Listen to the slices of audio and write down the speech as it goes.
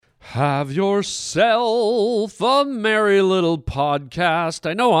Have yourself a merry little podcast.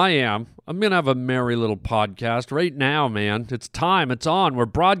 I know I am. I'm going to have a merry little podcast right now, man. It's time. It's on. We're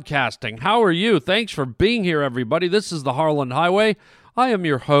broadcasting. How are you? Thanks for being here, everybody. This is the Harland Highway. I am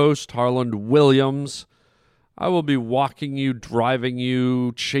your host, Harland Williams. I will be walking you, driving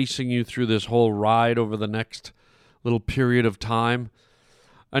you, chasing you through this whole ride over the next little period of time.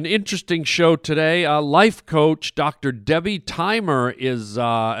 An interesting show today. Life coach Dr. Debbie Thymer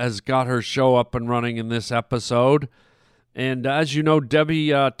has got her show up and running in this episode. And as you know,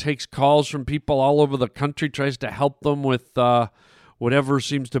 Debbie takes calls from people all over the country, tries to help them with whatever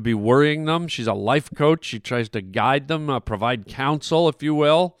seems to be worrying them. She's a life coach. She tries to guide them, provide counsel, if you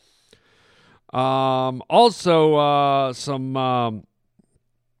will. Also, some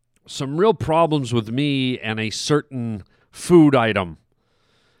real problems with me and a certain food item.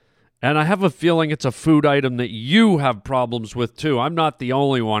 And I have a feeling it's a food item that you have problems with too. I'm not the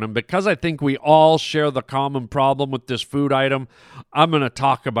only one. And because I think we all share the common problem with this food item, I'm going to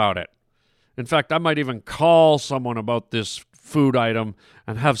talk about it. In fact, I might even call someone about this food item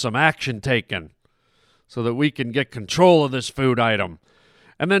and have some action taken so that we can get control of this food item.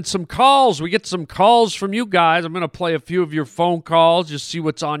 And then some calls. We get some calls from you guys. I'm going to play a few of your phone calls, just see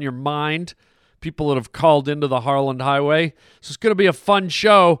what's on your mind. People that have called into the Harland Highway. So it's going to be a fun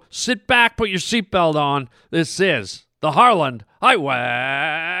show. Sit back, put your seatbelt on. This is the Harland Highway.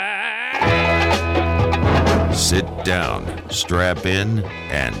 Sit down, strap in,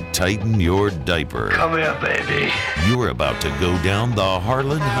 and tighten your diaper. Come here, baby. You're about to go down the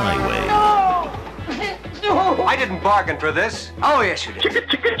Harland Highway. No! I didn't bargain for this. Oh, yes, you did.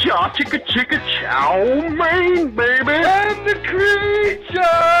 Chicka chow mein, baby. And the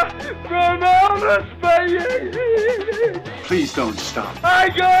creature from outer space. Please don't stop. I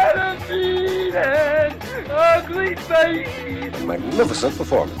got a mean and ugly face. Magnificent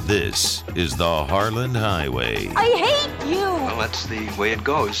performance. This is the Harland Highway. I hate you. Well, that's the way it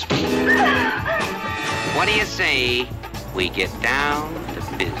goes. What do you say we get down to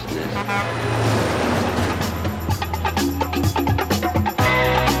business?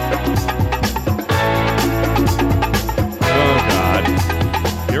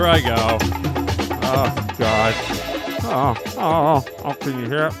 Here I go. Oh, God. Oh, can you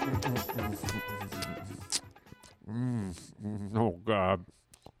hear it? Oh, God.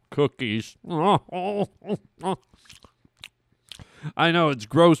 Cookies. I know it's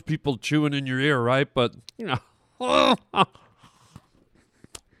gross, people chewing in your ear, right? But, you know,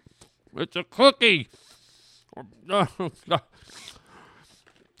 it's a cookie.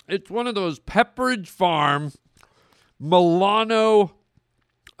 It's one of those Pepperidge Farm Milano,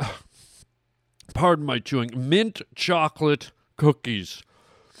 pardon my chewing, mint chocolate cookies.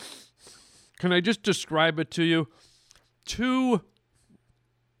 Can I just describe it to you? Two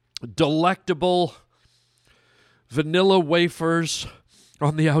delectable vanilla wafers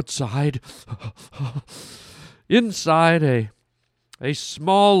on the outside. Inside a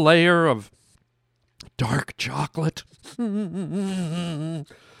small layer of dark chocolate. And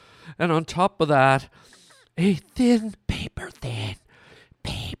on top of that, a paper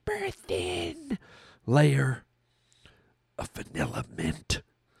thin layer of vanilla mint.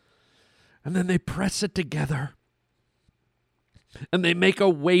 And then they press it together. And they make a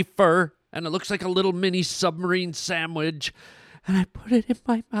wafer. And it looks like a little mini submarine sandwich. And I put it in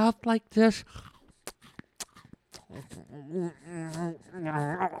my mouth like this.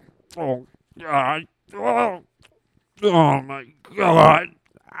 Oh, God. Oh my God.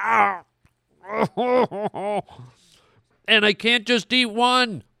 Ah. And I can't just eat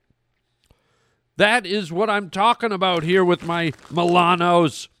one. That is what I'm talking about here with my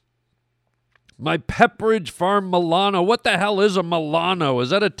Milanos. My Pepperidge Farm Milano. What the hell is a Milano?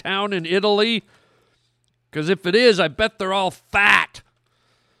 Is that a town in Italy? Because if it is, I bet they're all fat.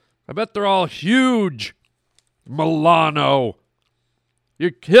 I bet they're all huge. Milano.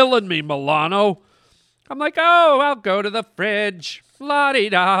 You're killing me, Milano. I'm like, oh, I'll go to the fridge.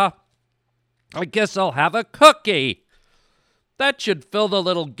 La-di-da. I guess I'll have a cookie. That should fill the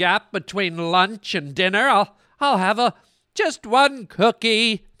little gap between lunch and dinner. I'll have just one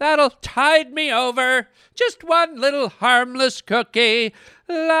cookie. That'll tide me over. Just one little harmless cookie.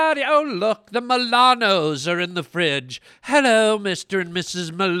 Oh, look, the Milanos are in the fridge. Hello, Mr. and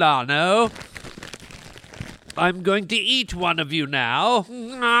Mrs. Milano. I'm going to eat one of you now.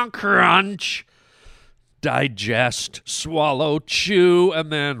 Crunch. Digest, swallow, chew,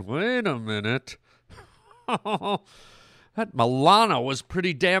 and then, wait a minute. That Milano was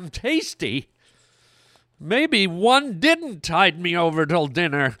pretty damn tasty. Maybe one didn't tide me over till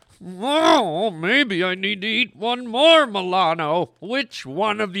dinner. Oh, maybe I need to eat one more, Milano. Which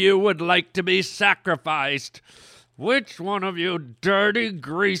one of you would like to be sacrificed? Which one of you dirty,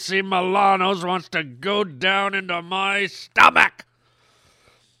 greasy Milanos wants to go down into my stomach?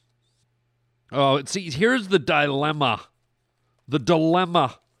 Oh, see, here's the dilemma. The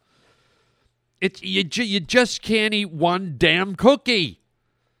dilemma. You just can't eat one damn cookie.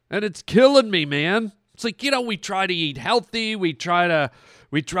 And it's killing me, man. It's like, we try to eat healthy. We try to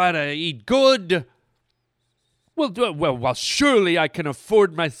eat good. Well, surely I can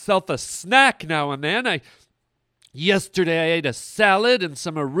afford myself a snack now and then. Yesterday I ate a salad and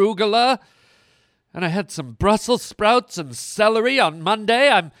some arugula, and I had some Brussels sprouts and celery on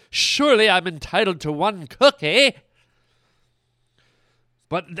Monday. I'm entitled to one cookie.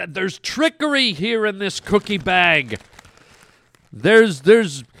 But there's trickery here in this cookie bag. There's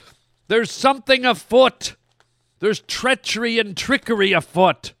something afoot. There's treachery and trickery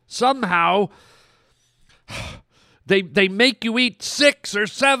afoot. Somehow, they make you eat 6 or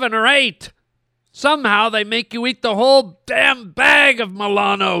 7 or 8. Somehow they make you eat the whole damn bag of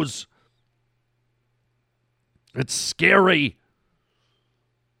Milanos. It's scary.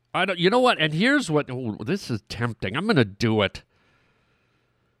 You know what? And here's what, this is tempting. I'm going to do it.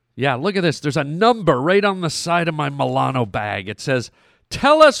 Yeah, look at this. There's a number right on the side of my Milano bag. It says,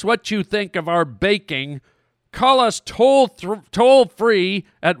 tell us what you think of our baking. Call us toll free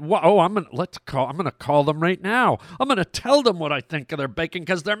at I'm going to call them right now. I'm going to tell them what I think of their baking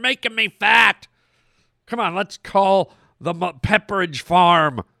because they're making me fat. Come on, let's call the Pepperidge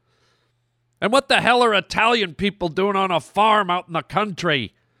Farm. And what the hell are Italian people doing on a farm out in the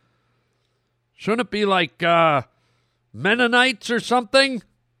country? Shouldn't it be like Mennonites or something?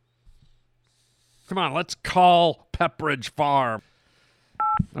 Come on, let's call Pepperidge Farm.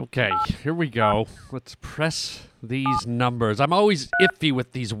 Okay, here we go. Let's press these numbers. I'm always iffy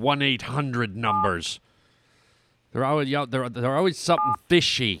with these 1-800 numbers. They're always something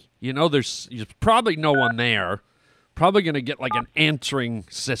fishy. There's probably no one there. Probably going to get like an answering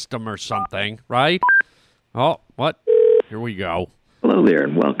system or something, right? Oh, what? Here we go. Hello there,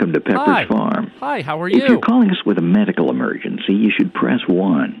 and welcome to Pepperidge Farm. Hi, how are you? If you're calling us with a medical emergency, you should press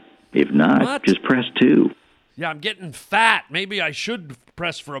 1. If not, just press 2. Yeah, I'm getting fat. Maybe I should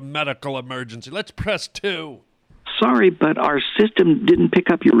press for a medical emergency. Let's press 2. Sorry, but our system didn't pick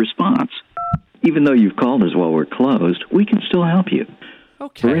up your response. Even though you've called us while we're closed, we can still help you.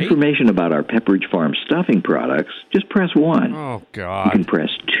 Okay. For information about our Pepperidge Farm stuffing products, just press 1. Oh, God. You can press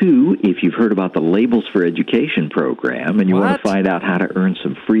 2 if you've heard about the Labels for Education program and you want to find out how to earn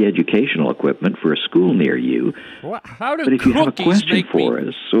some free educational equipment for a school near you. What? How do But if you have a question for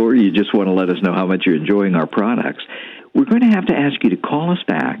us, or you just want to let us know how much you're enjoying our products, we're going to have to ask you to call us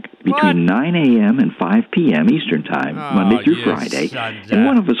back between 9 a.m. and 5 p.m. Eastern Time, Monday through Friday, and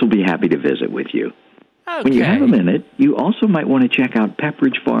one of us will be happy to visit with you. Okay. When you have a minute, you also might want to check out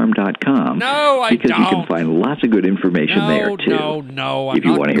pepperidgefarm.com. No, I because don't. You can find lots of good information there, too. No, I'm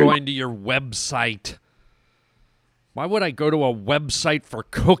not going to your website. Why would I go to a website for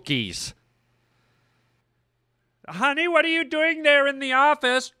cookies? Honey, what are you doing there in the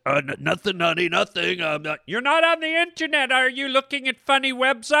office? Nothing, honey, nothing. You're not on the internet. Are you looking at funny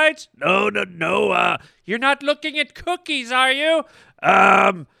websites? No. You're not looking at cookies, are you?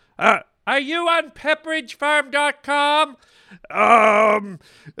 Are you on pepperidgefarm.com? I'm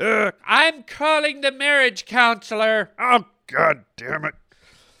calling the marriage counselor. Oh, God damn it.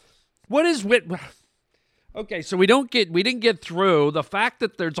 What is Okay, so we didn't get through. The fact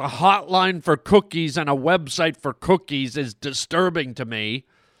that there's a hotline for cookies and a website for cookies is disturbing to me.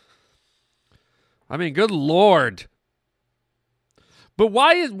 I mean, good Lord. But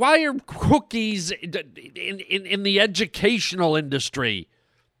why are cookies in the educational industry?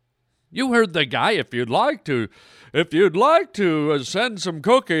 You heard the guy. If you'd like to send some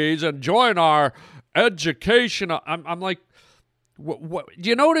cookies and join our education, I'm like, what? Do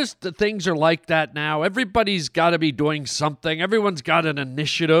you notice that things are like that now? Everybody's got to be doing something. Everyone's got an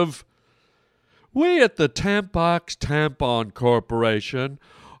initiative. We at the Tampax Tampon Corporation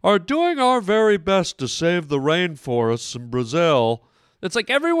are doing our very best to save the rainforests in Brazil. It's like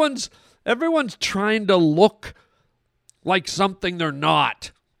everyone's trying to look like something they're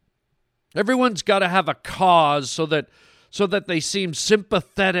not. Everyone's got to have a cause so that they seem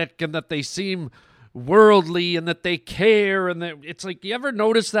sympathetic and that they seem worldly and that they care. And it's like, you ever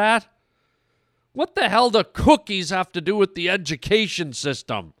notice that? What the hell do cookies have to do with the education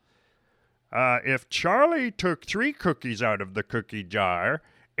system? If Charlie took 3 cookies out of the cookie jar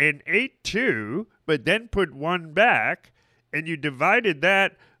and ate 2, but then put 1 back, and you divided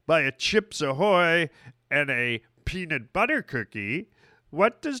that by a Chips Ahoy and a peanut butter cookie.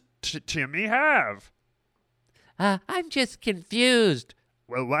 What does Timmy have? I'm just confused.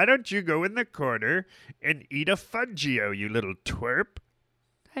 Well, why don't you go in the corner and eat a Fudgio, you little twerp?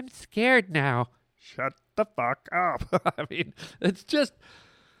 I'm scared now. Shut the fuck up. I mean, it's just...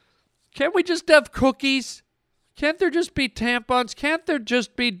 Can't we just have cookies? Can't there just be tampons? Can't there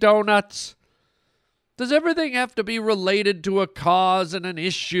just be donuts? Does everything have to be related to a cause and an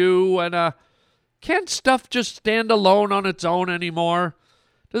issue and a... Can't stuff just stand alone on its own anymore?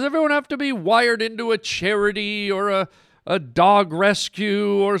 Does everyone have to be wired into a charity or a dog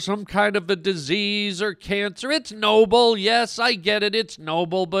rescue or some kind of a disease or cancer? It's noble. Yes, I get it. It's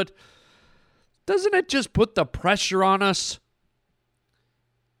noble, but doesn't it just put the pressure on us?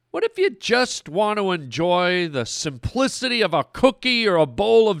 What if you just want to enjoy the simplicity of a cookie or a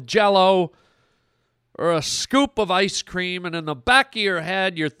bowl of Jell-O or a scoop of ice cream, and in the back of your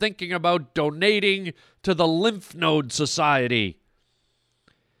head you're thinking about donating to the Lymph Node Society?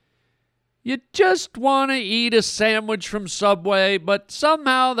 You just want to eat a sandwich from Subway, but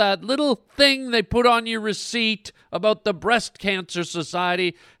somehow that little thing they put on your receipt about the Breast Cancer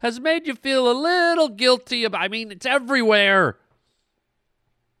Society has made you feel a little guilty about... I mean, it's everywhere.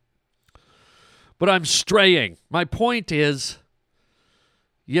 But I'm straying. My point is,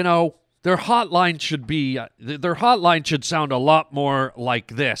 you know, their hotline should sound a lot more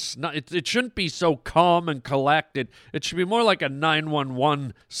like this. It shouldn't be so calm and collected. It should be more like a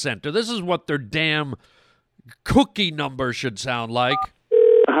 911 center. This is what their damn cookie number should sound like.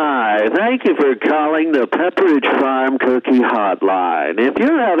 Hi, thank you for calling the Pepperidge Farm Cookie Hotline. If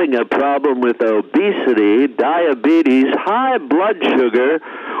you're having a problem with obesity, diabetes, high blood sugar,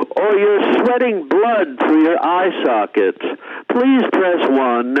 or you're sweating blood through your eye sockets, please press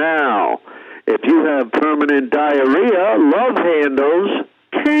 1 now. If you have permanent diarrhea, love handles,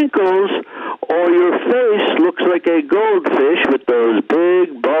 cankles, or your face looks like a goldfish with those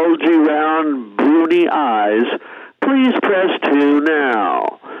big, bulgy, round, broony eyes, please press 2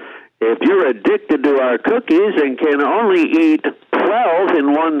 now. If you're addicted to our cookies and can only eat 12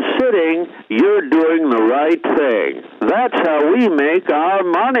 in one sitting, you're doing the right thing. That's how we make our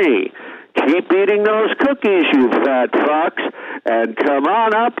money. Keep eating those cookies, you fat fucks, and come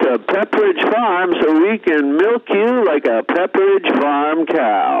on up to Pepperidge Farm so we can milk you like a Pepperidge Farm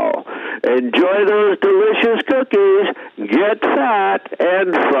cow. Enjoy those delicious cookies, get fat,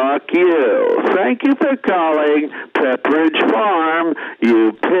 and fuck you. Thank you for calling Pepperidge Farm,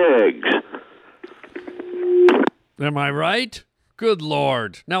 you pigs. Am I right? Good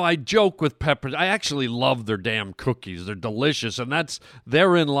Lord. Now, I joke with Pepperidge. I actually love their damn cookies. They're delicious, and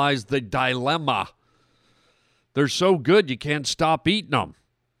therein lies the dilemma. They're so good you can't stop eating them.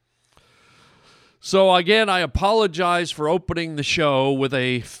 So, again, I apologize for opening the show with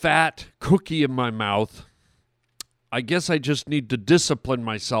a fat cookie in my mouth. I guess I just need to discipline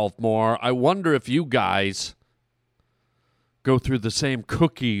myself more. I wonder if you guys go through the same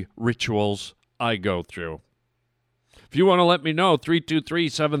cookie rituals I go through. If you want to let me know,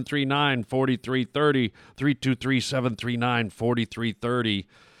 323-739-4330, 323-739-4330.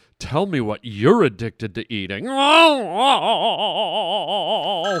 Tell me what you're addicted to eating. Hello?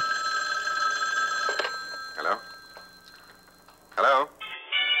 Hello?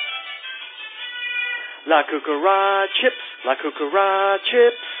 La Cucaracha chips, La Cucaracha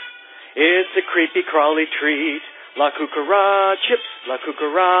chips. It's a creepy crawly treat. La Cucaracha chips, La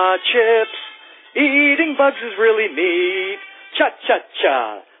Cucaracha chips. Eating bugs is really neat.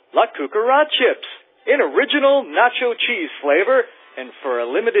 Cha-cha-cha. La Cucaracha chips. In original nacho cheese flavor, and for a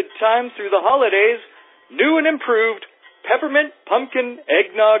limited time through the holidays, new and improved peppermint pumpkin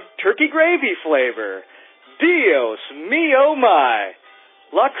eggnog turkey gravy flavor. Dios mio my.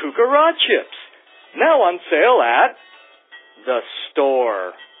 La Cucaracha chips. Now on sale at the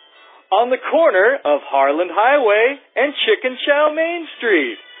store. On the corner of Harland Highway and Chicken Chow Main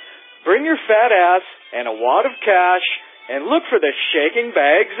Street. Bring your fat ass and a wad of cash and look for the shaking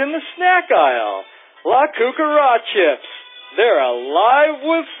bags in the snack aisle. La Cucaracha chips. They're alive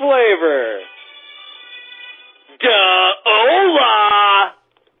with flavor.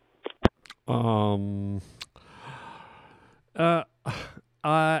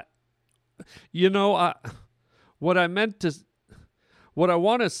 What I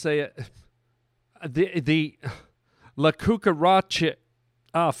want to say, the La Cucaracha,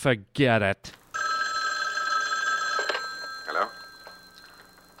 forget it. Hello?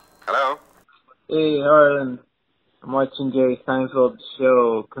 Hello? Hey, Harlan. I'm watching Jerry Seinfeld's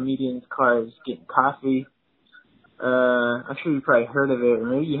show, Comedian's Cars Getting Coffee. I'm sure you probably heard of it, or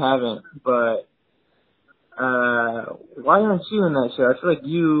maybe you haven't, but why aren't you in that show? I feel like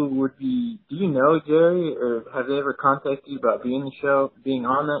you would be. Do you know Jerry, or have they ever contacted you about being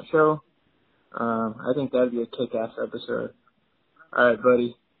on that show? I think that'd be a kick-ass episode. All right,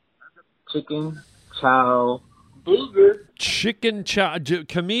 buddy. Chicken chow booger. Chicken chow.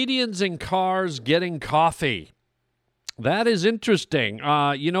 Comedians in cars getting coffee. That is interesting.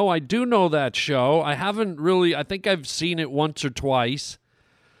 I do know that show. I haven't really. I think I've seen it once or twice.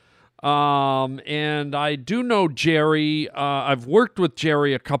 And I do know Jerry. I've worked with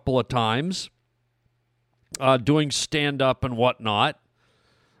Jerry a couple of times, doing stand-up and whatnot.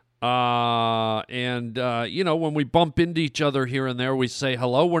 When we bump into each other here and there, we say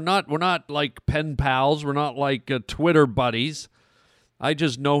hello. We're not like pen pals. We're not like Twitter buddies. I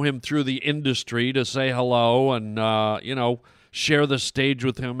just know him through the industry to say hello and, share the stage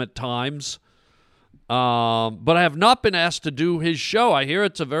with him at times. But I have not been asked to do his show. I hear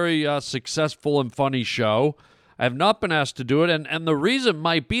it's a very successful and funny show. I have not been asked to do it, and the reason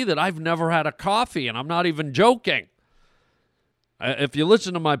might be that I've never had a coffee, and I'm not even joking. If you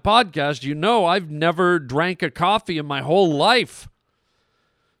listen to my podcast, you know I've never drank a coffee in my whole life.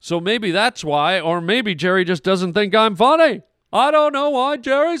 So maybe that's why, or maybe Jerry just doesn't think I'm funny. I don't know why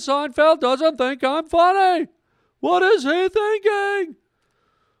Jerry Seinfeld doesn't think I'm funny. What is he thinking?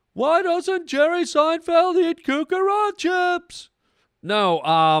 Why doesn't Jerry Seinfeld eat Kookaraa chips?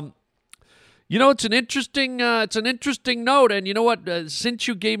 No, it's an interesting note. And you know what? Since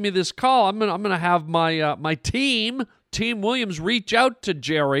you gave me this call, I'm gonna have my Team Williams, reach out to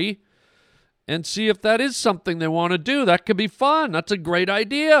Jerry and see if that is something they want to do. That could be fun. That's a great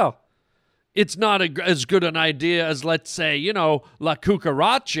idea. It's not as good an idea as, let's say, La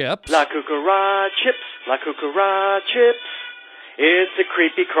Kookaraa chips. La Kookaraa chips, La Kookaraa chips. It's a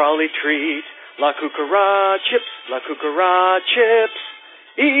creepy crawly treat. La Kookaraa chips, La Kookaraa chips.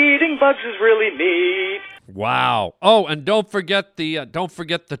 Eating bugs is really neat. Wow. Oh, and don't forget the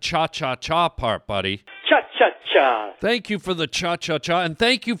cha-cha-cha part, buddy. Cha-cha-cha. Thank you for the cha-cha-cha, and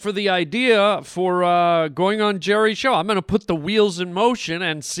thank you for the idea for going on Jerry's show. I'm going to put the wheels in motion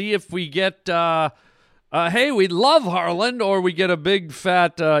and see if we get, hey, we love Harland, or we get a big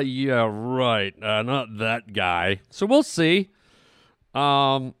fat, yeah, right, not that guy. So we'll see.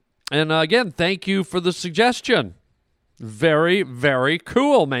 And again, thank you for the suggestion. Very, very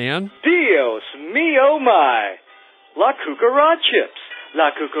cool, man. Dios mio my. La Kookaraa chips. La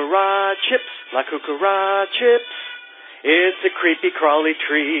Kookaraa chips. La Kookaraa chips. It's a creepy crawly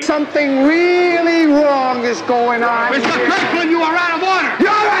treat. Something really wrong is going on. Mr. Kirkland, you are out of order. You're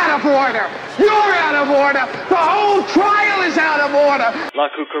out of order. You're out of order. The whole trial is out of order. La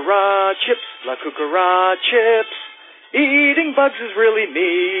Kookaraa chips. La Kookaraa chips. Eating bugs is really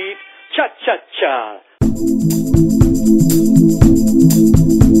neat. Cha-cha-cha.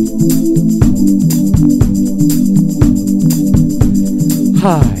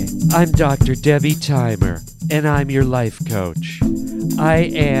 Hi, I'm Dr. Debbie Thymer, and I'm your life coach.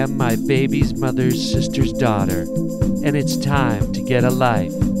 I am my baby's mother's sister's daughter, and it's time to get a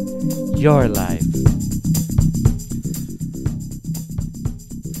life. Your life.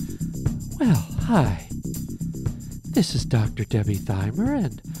 Well, hi. This is Dr. Debbie Thymer,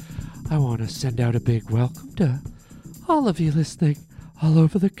 and I want to send out a big welcome to all of you listening all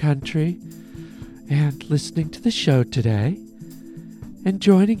over the country and listening to the show today and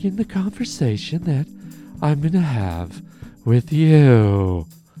joining in the conversation that I'm going to have with you.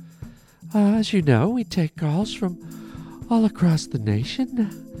 As you know, we take calls from all across the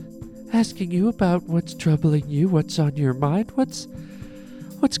nation, asking you about what's troubling you, what's on your mind, what's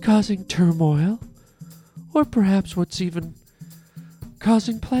causing turmoil, or perhaps what's even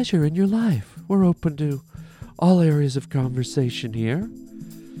causing pleasure in your life. We're open to all areas of conversation here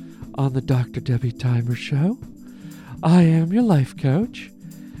on the Dr. Debbie Thymer Show. I am your life coach,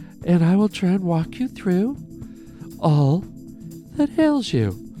 and I will try and walk you through all that ails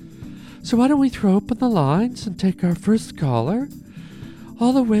you. So why don't we throw open the lines and take our first caller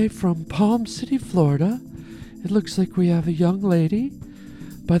all the way from Palm City, Florida. It looks like we have a young lady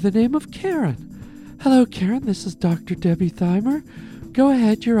by the name of Karen. Hello, Karen. This is Dr. Debbie Thymer. Go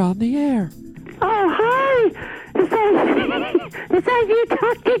ahead. You're on the air. Oh, hi. Is that you,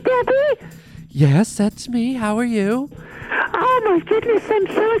 Dr. Debbie? Yes, that's me. How are you? Oh, my goodness. I'm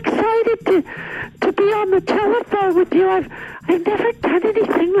so excited to be on the telephone with you. I've never done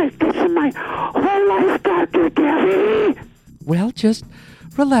anything like this in my whole life, Dr. Debbie. Well, just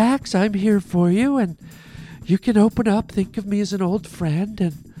relax. I'm here for you, and you can open up. Think of me as an old friend,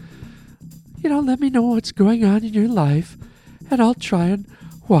 and, let me know what's going on in your life, and I'll try and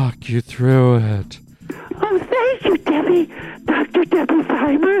walk you through it. Oh, thank you, Debbie. Dr. Debbie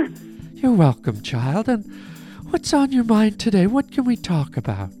Thymer. You're welcome, child. And what's on your mind today? What can we talk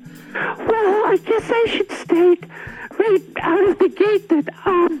about? Well, I guess I should state right out of the gate that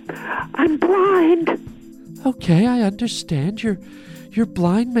I'm blind. Okay, I understand. You're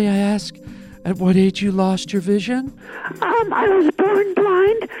blind. May I ask at what age you lost your vision? I was born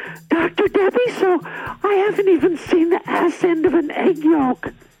blind, Dr. Debbie, so I haven't even seen the ass end of an egg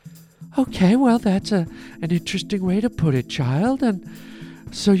yolk. Okay, well, that's an interesting way to put it, child. And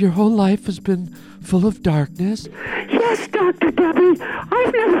so your whole life has been full of darkness? Yes, Dr. Debbie.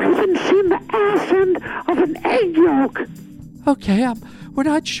 I've never even seen the ass end of an egg yolk. Okay, we're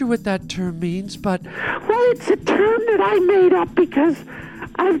not sure what that term means, but... Well, it's a term that I made up because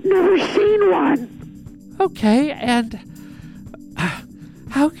I've never seen one. Okay, and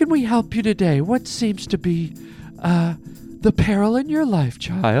how can we help you today? What seems to be the peril in your life,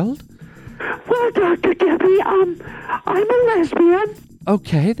 child? Well, Dr. Debbie, I'm a lesbian.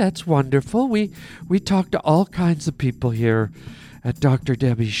 Okay, that's wonderful. We talk to all kinds of people here at Dr.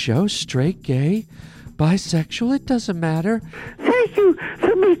 Debbie's show, straight, gay, bisexual, it doesn't matter. Thank you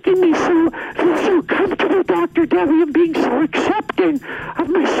for making me feel so comfortable, Dr. Debbie, and being so accepting of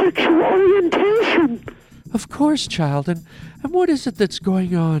my sexual orientation. Of course, child. And what is it that's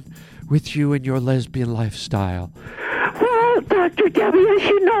going on with you and your lesbian lifestyle? Well, Dr. Debbie, as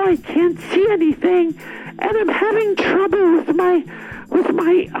you know, I can't see anything, and I'm having trouble with my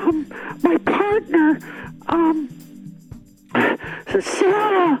partner,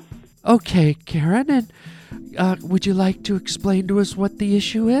 Sarah. Okay, Karen, and would you like to explain to us what the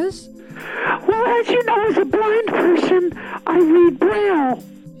issue is? Well, as you know, as a blind person, I read Braille.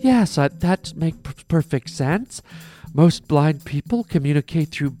 Yes, that makes perfect sense. Most blind people communicate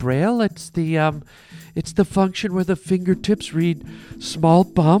through Braille. It's the function where the fingertips read small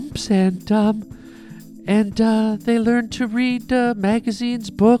bumps, and they learn to read magazines,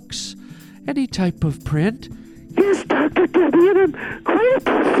 books, any type of print. Yes, Dr. Debbie, and I'm quite a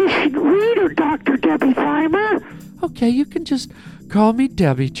proficient reader, Dr. Debbie Thymer. Okay, you can just call me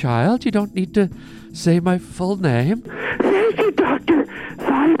Debbie, child. You don't need to say my full name. Thank you, Dr.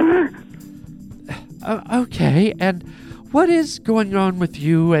 Thymer. Okay, and what is going on with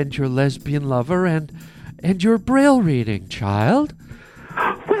you and your lesbian lover and your Braille reading, child?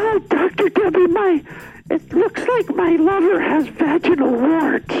 Well, Dr. Debbie, it looks like my lover has vaginal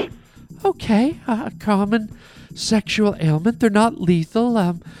warts. Okay, a common sexual ailment. They're not lethal.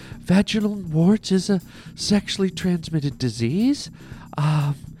 Vaginal warts is a sexually transmitted disease.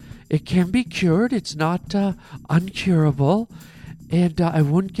 It can be cured. It's not uncurable. And I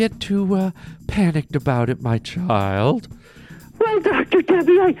wouldn't get too panicked about it, my child. Well, Dr.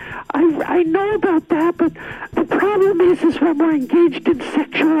 Debbie, I know about that, but the problem is when we're engaged in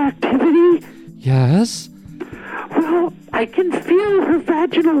sexual activity. Yes? Well, I can feel her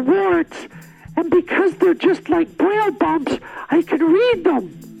vaginal warts, and because they're just like Braille bumps, I can read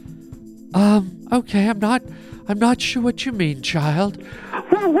them. Okay, I'm not sure what you mean, child.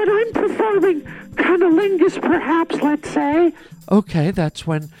 Well, when I'm performing cunnilingus, perhaps, let's say. Okay, that's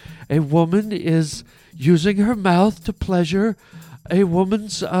when a woman is using her mouth to pleasure a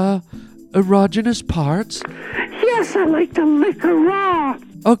woman's erogenous parts. Yes, I like to lick her raw.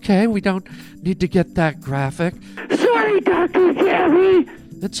 Okay, we don't need to get that graphic. Sorry, Dr. Debbie.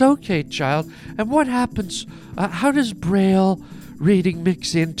 It's okay, child. And what happens, how does Braille reading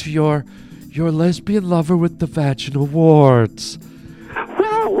mix into your lesbian lover with the vaginal warts?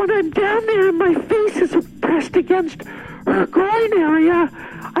 Well, when I'm down there and my face is pressed against her groin area,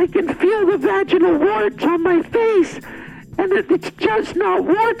 I can feel the vaginal warts on my face. And it's just not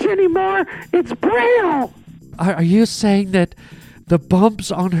warts anymore, it's Braille. Are you saying that the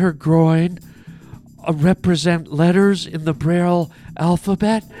bumps on her groin represent letters in the Braille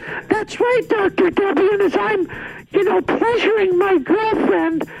alphabet? That's right, Dr. Debbie, and as I'm, pleasuring my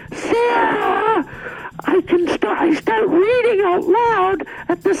girlfriend, Sarah, I start reading out loud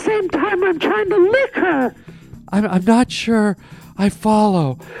at the same time I'm trying to lick her. I'm not sure I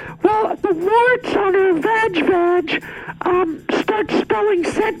follow. Well, the warts on her vag start spelling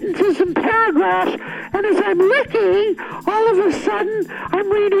sentences and paragraphs, and as I'm licking, all of a sudden I'm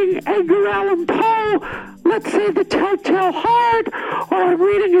reading Edgar Allan Poe, let's say The Telltale Heart, or I'm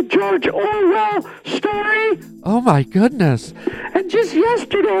reading a George Orwell story. Oh my goodness. And just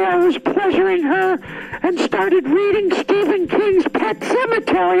yesterday I was pleasuring her and started reading Stephen King's Pet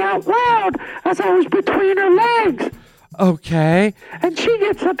Sematary out loud as I was between her legs. Okay. And she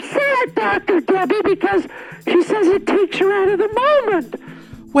gets upset, Dr. Debbie, because she says it takes her out of the moment.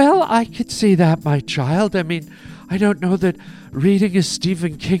 Well, I could see that, my child. I mean, I don't know that reading a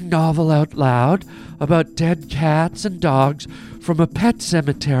Stephen King novel out loud about dead cats and dogs from a pet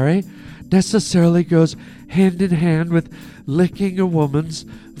cemetery necessarily goes hand in hand with licking a woman's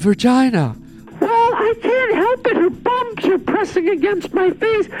vagina. Well, I can't help it. Her bumps are pressing against my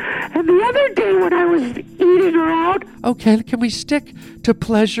face. And the other day when I was eating her out... Okay, can we stick to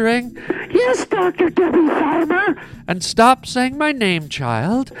pleasuring? Yes, Dr. Debbie Thymer. And stop saying my name,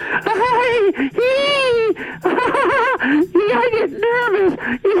 child. I get nervous.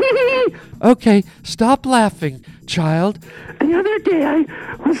 Okay, stop laughing, child. The other day I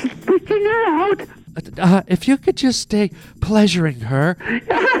was licking her out. If you could just stay pleasuring her.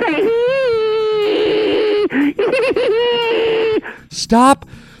 Stop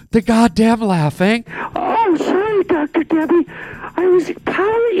the goddamn laughing. Oh, sorry, Dr. Debbie. I was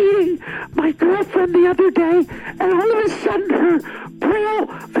power eating my girlfriend the other day, and all of a sudden her braille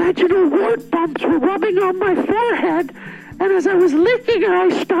vaginal wart bumps were rubbing on my forehead. And as I was licking her, I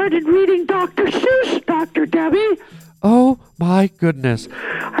started reading Dr. Seuss, Dr. Debbie. Oh, my goodness.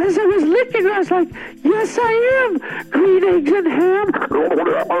 As I was licking her, I was like, yes, I am. Green eggs and ham.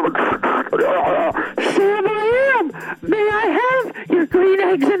 Sam, I am. May I have your green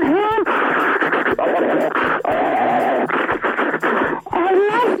eggs and ham? I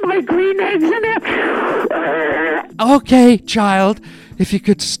love my green eggs and ham. Okay, child, if you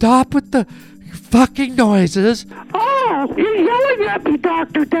could stop with the fucking noises. Oh, you're yelling at me,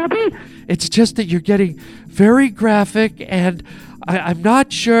 Dr. Debbie. It's just that you're getting very graphic, and I'm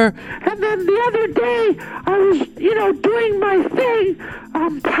not sure. And then the other day, I was, doing my thing,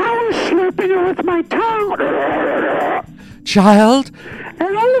 power slurping her with my tongue. Child?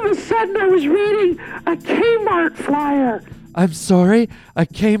 And all of a sudden, I was reading a Kmart flyer. I'm sorry, a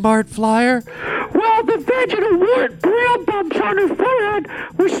Kmart flyer? Well, the vaginal wart braille bumps on her forehead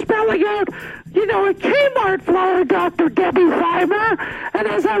were spelling out, a Kmart flyer, Dr. Debbie Thymer. And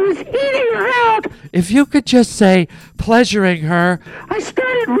as I was eating her out... If you could just say, pleasuring her... I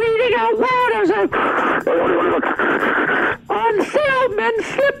started reading out loud. I was like... On sale, men's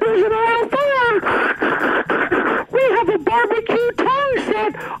slippers and aisle 5. We have a barbecue tongue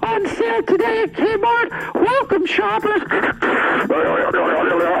set on sale today at Kmart. Welcome, shoppers.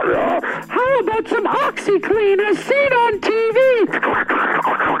 How about some OxyClean as seen on TV?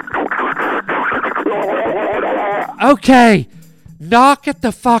 Okay, knock it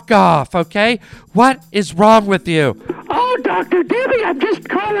the fuck off, okay? What is wrong with you? Oh, Dr. Debbie, I'm just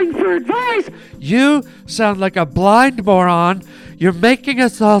calling for advice. You sound like a blind moron. You're making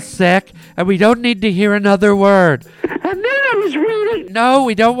us all sick, and we don't need to hear another word. And then I was reading... No,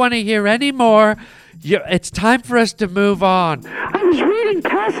 we don't want to hear any more. It's time for us to move on. I was reading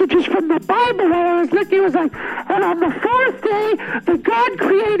passages from the Bible while I was looking. It was like, and on the fourth day, the God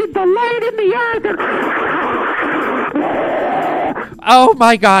created the light and the earth. Oh,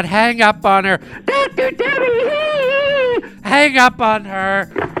 my God, hang up on her. Dr. Debbie! Hang up on her.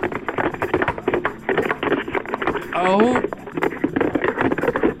 Oh.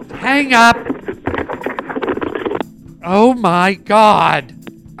 Hang up. Oh, my God.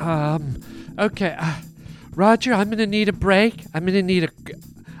 Okay, Roger, I'm gonna need a break. I'm gonna need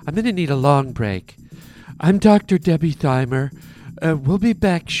a long break. I'm Dr. Debbie Thymer. We'll be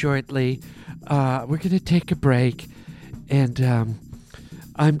back shortly. We're gonna take a break, and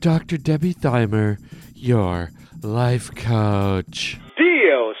I'm Dr. Debbie Thymer, your life coach.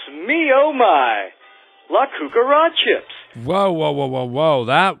 Dios mio my, la cucaracha chips. Whoa.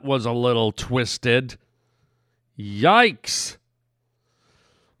 That was a little twisted. Yikes.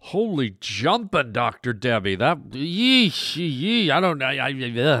 Holy jumping, Dr. Debbie. That,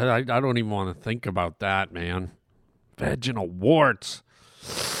 I don't even want to think about that, man. Vaginal warts.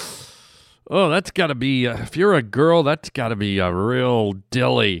 Oh, that's got to be, if you're a girl, that's got to be a real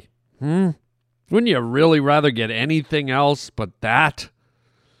dilly. Wouldn't you really rather get anything else but that?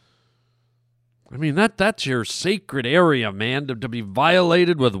 I mean, that's your sacred area, man, to be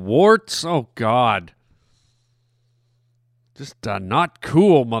violated with warts? Oh, God. Just not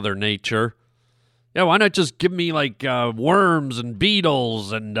cool, Mother Nature. Yeah, why not just give me, worms and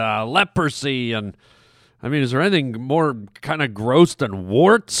beetles and leprosy and... I mean, is there anything more kind of gross than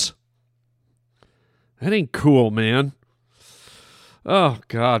warts? That ain't cool, man. Oh,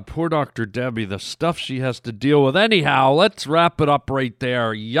 God, poor Dr. Debbie, the stuff she has to deal with. Anyhow, let's wrap it up right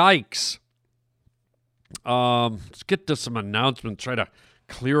there. Yikes. Let's get to some announcements, try to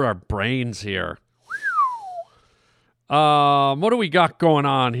clear our brains here. What do we got going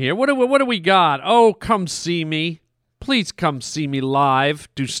on here? What do we got? Oh, come see me. Please come see me live.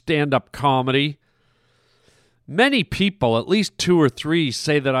 Do stand-up comedy. Many people, at least 2 or 3,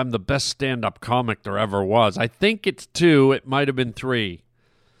 say that I'm the best stand-up comic there ever was. I think it's 2. It might have been 3.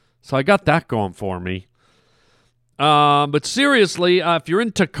 So I got that going for me. But seriously, if you're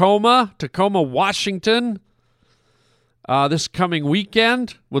in Tacoma, Washington, this coming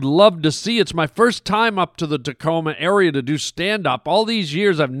weekend, would love to see. It's my first time up to the Tacoma area to do stand-up. All these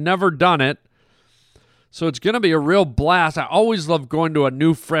years, I've never done it. So it's going to be a real blast. I always love going to a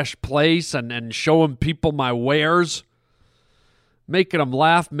new, fresh place and showing people my wares, making them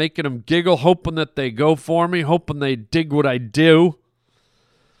laugh, making them giggle, hoping that they go for me, hoping they dig what I do.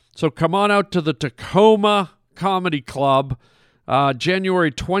 So come on out to the Tacoma Comedy Club,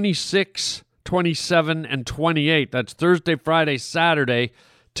 January 26, 27, and 28. That's Thursday, Friday, Saturday.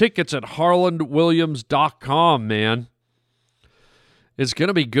 Tickets at harlandwilliams.com, man. It's going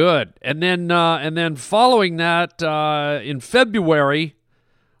to be good. And then following that, in February,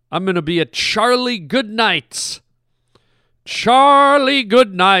 I'm going to be at Charlie Goodnight's. Charlie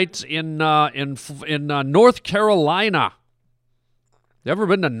Goodnight's in North Carolina. You ever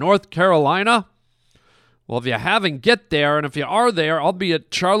been to North Carolina? Well, if you haven't, get there. And if you are there, I'll be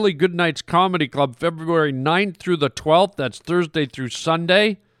at Charlie Goodnight's Comedy Club February 9th through the 12th. That's Thursday through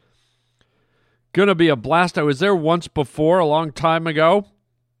Sunday. Gonna be a blast. I was there once before, a long time ago.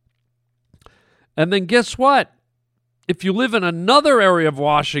 And then guess what? If you live in another area of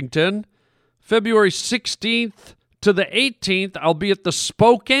Washington, February 16th to the 18th, I'll be at the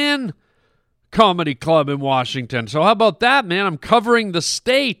Spokane Comedy Club in Washington. So how about that, man? I'm covering the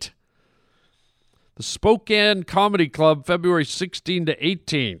state. The Spokane Comedy Club, February 16th to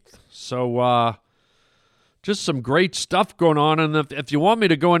 18th. So just some great stuff going on. And if you want me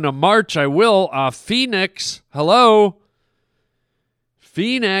to go into March, I will. Phoenix, hello.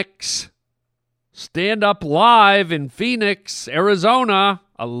 Phoenix. Stand Up Live in Phoenix, Arizona.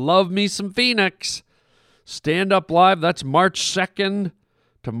 I love me some Phoenix. Stand Up Live, that's March 2nd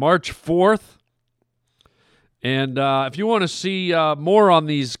to March 4th. And if you want to see more on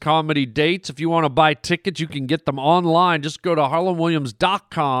these comedy dates, if you want to buy tickets, you can get them online. Just go to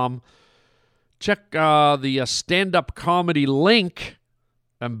harlandwilliams.com. Check the stand-up comedy link,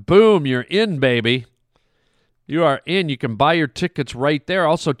 and boom, you're in, baby. You are in. You can buy your tickets right there.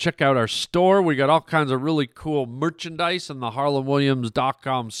 Also, check out our store. We got all kinds of really cool merchandise in the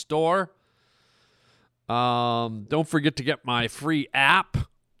harlandwilliams.com store. Don't forget to get my free app.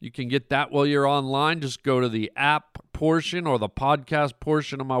 You can get that while you're online. Just go to the app portion or the podcast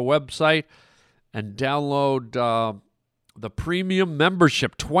portion of my website and download the premium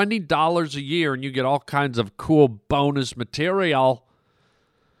membership, $20 a year, and you get all kinds of cool bonus material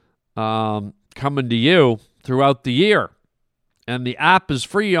coming to you throughout the year. And the app is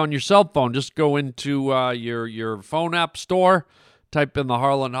free on your cell phone. Just go into your phone app store, type in the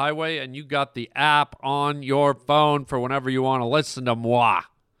Harland Highway, and you got the app on your phone for whenever you want to listen to moi.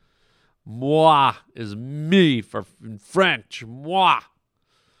 Moi is me for in French. Moi.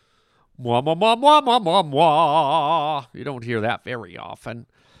 Moi, moi, moi, moi, moi, moi, moi. You don't hear that very often.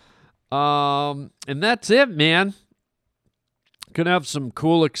 And that's it, man. Gonna have some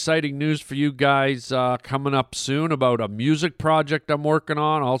cool, exciting news for you guys coming up soon about a music project I'm working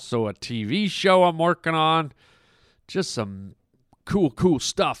on, also a TV show I'm working on. Just some cool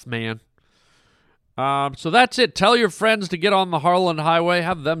stuff, man. So that's it. Tell your friends to get on the Harland Highway.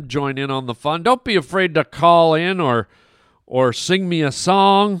 Have them join in on the fun. Don't be afraid to call in or sing me a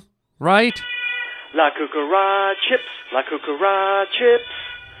song, right? La Cucaracha Chips, La Cucaracha Chips.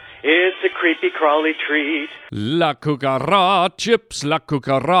 It's a creepy, crawly treat. La Cucaracha Chips, La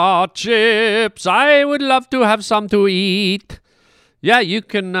Cucaracha Chips. I would love to have some to eat. Yeah, you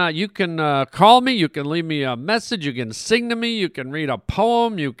can call me. You can leave me a message. You can sing to me. You can read a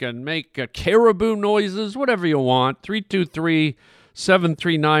poem. You can make caribou noises, whatever you want.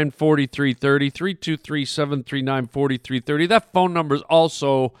 323-739-4330. 323-739-4330. That phone number is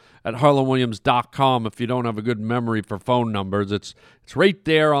also at harlandwilliams.com if you don't have a good memory for phone numbers. It's right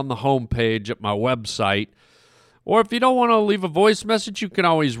there on the homepage at my website. Or if you don't want to leave a voice message, you can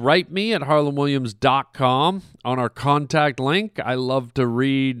always write me at harlandwilliams.com on our contact link. I love to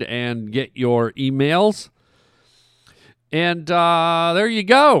read and get your emails. And there you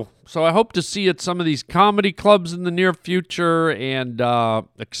go. So I hope to see you at some of these comedy clubs in the near future, and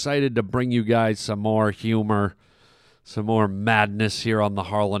excited to bring you guys some more humor, some more madness here on the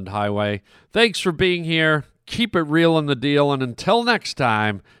Harland Highway. Thanks for being here. Keep it real in the deal. And until next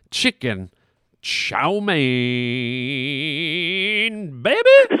time, chicken chow mein, baby.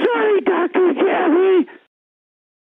 Sorry, Dr. Jerry.